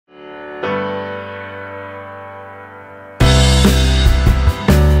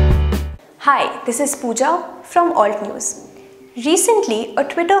Hi, this is Pooja from Alt News. Recently, a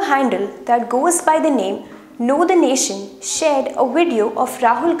Twitter handle that goes by the name Know the Nation shared a video of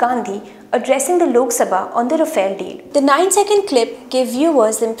Rahul Gandhi addressing the Lok Sabha on the Rafale deal. The 9-second clip gave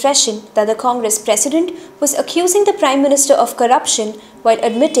viewers the impression that the Congress president was accusing the Prime Minister of corruption while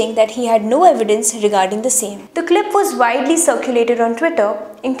admitting that he had no evidence regarding the same. The clip was widely circulated on Twitter,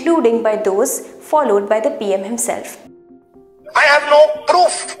 including by those followed by the PM himself. I have no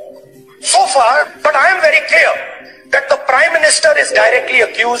proof so far, but I am very clear that the Prime Minister is directly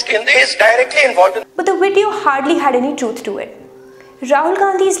involved in. But the video hardly had any truth to it. Rahul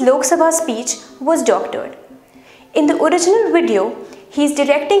Gandhi's Lok Sabha speech was doctored. In the original video, he is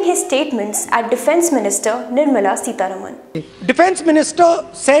directing his statements at Defence Minister Nirmala Sitharaman. Defence Minister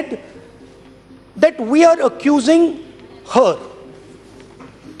said that we are accusing her.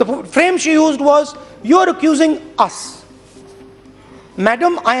 The frame she used was, you are accusing us.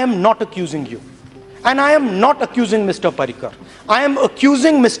 Madam, I am not accusing you. And I am not accusing Mr. Parrikar. I am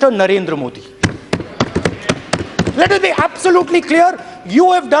accusing Mr. Narendra Modi. Let us be absolutely clear.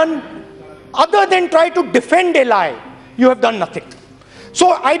 You have done, other than try to defend a lie, you have done nothing.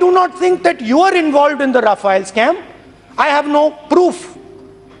 So I do not think that you are involved in the Rafale scam. I have no proof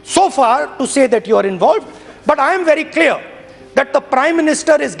so far to say that you are involved. But I am very clear that the Prime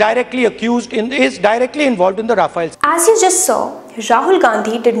Minister is directly involved in the Rafale. As you just saw, Rahul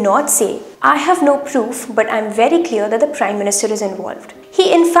Gandhi did not say, I have no proof, but I am very clear that the Prime Minister is involved.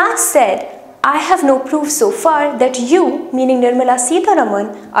 He in fact said, I have no proof so far that you, meaning Nirmala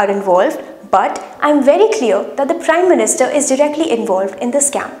Sitharaman, are involved, but I am very clear that the Prime Minister is directly involved in the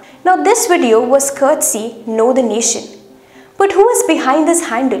scam. Now this video was courtesy Know the Nation. But who is behind this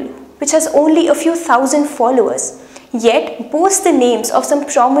handle, which has only a few thousand followers, yet boasts the names of some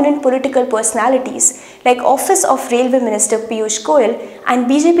prominent political personalities like Office of Railway Minister Piyush Goyal and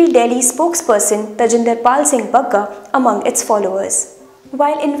BJP Delhi spokesperson Tajinder Pal Singh Bagga among its followers?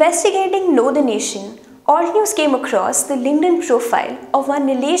 While investigating Know the Nation, Alt News came across the LinkedIn profile of one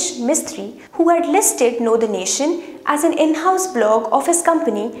Nilesh Mistry who had listed Know the Nation as an in-house blog of his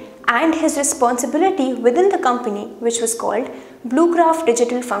company and his responsibility within the company, which was called Bluecraft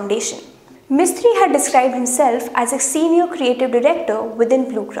Digital Foundation. Mistry had described himself as a senior creative director within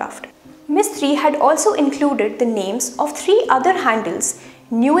Bluecraft. Mistry had also included the names of 3 other handles,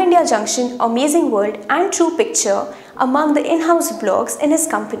 New India Junction, Amazing World and True Picture, among the in-house blogs in his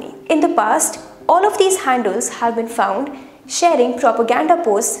company. In the past, all of these handles have been found sharing propaganda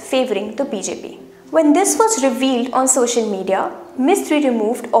posts favoring the BJP. When this was revealed on social media, Mistry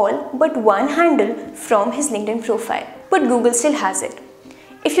removed all but one handle from his LinkedIn profile. But Google still has it.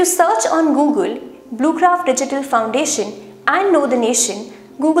 If you search on Google, Bluecraft Digital Foundation and Know the Nation,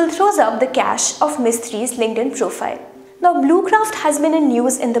 Google throws up the cache of Mistry's LinkedIn profile. Now, Bluecraft has been in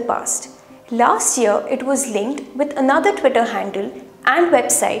news in the past. Last year, it was linked with another Twitter handle and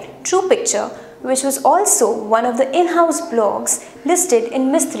website, True Picture, which was also one of the in-house blogs listed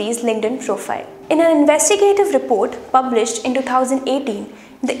in Mistry's LinkedIn profile. In an investigative report published in 2018,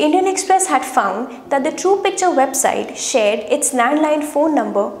 the Indian Express had found that the True Picture website shared its landline phone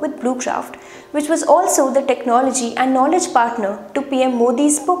number with Bluecraft, which was also the technology and knowledge partner to PM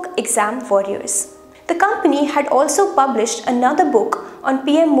Modi's book Exam Warriors. The company had also published another book on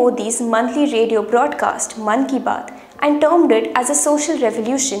PM Modi's monthly radio broadcast Mann Ki Baat and termed it as a social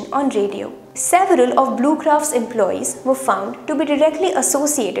revolution on radio. Several of Bluecraft's employees were found to be directly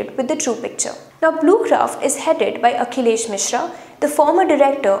associated with the True Picture. Now, Bluecraft is headed by Akhilesh Mishra, the former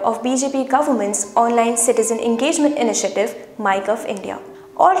director of BJP government's online citizen engagement initiative, MyGov India.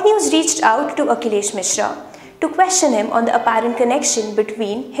 Alt News reached out to Akhilesh Mishra to question him on the apparent connection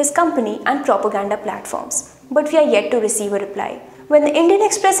between his company and propaganda platforms, but we are yet to receive a reply. When the Indian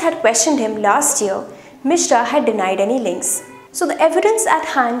Express had questioned him last year, Mishra had denied any links. So the evidence at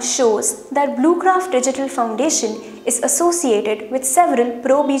hand shows that Bluecraft Digital Foundation is associated with several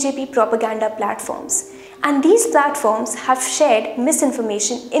pro-BJP propaganda platforms, and these platforms have shared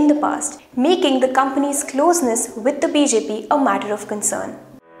misinformation in the past, making the company's closeness with the BJP a matter of concern.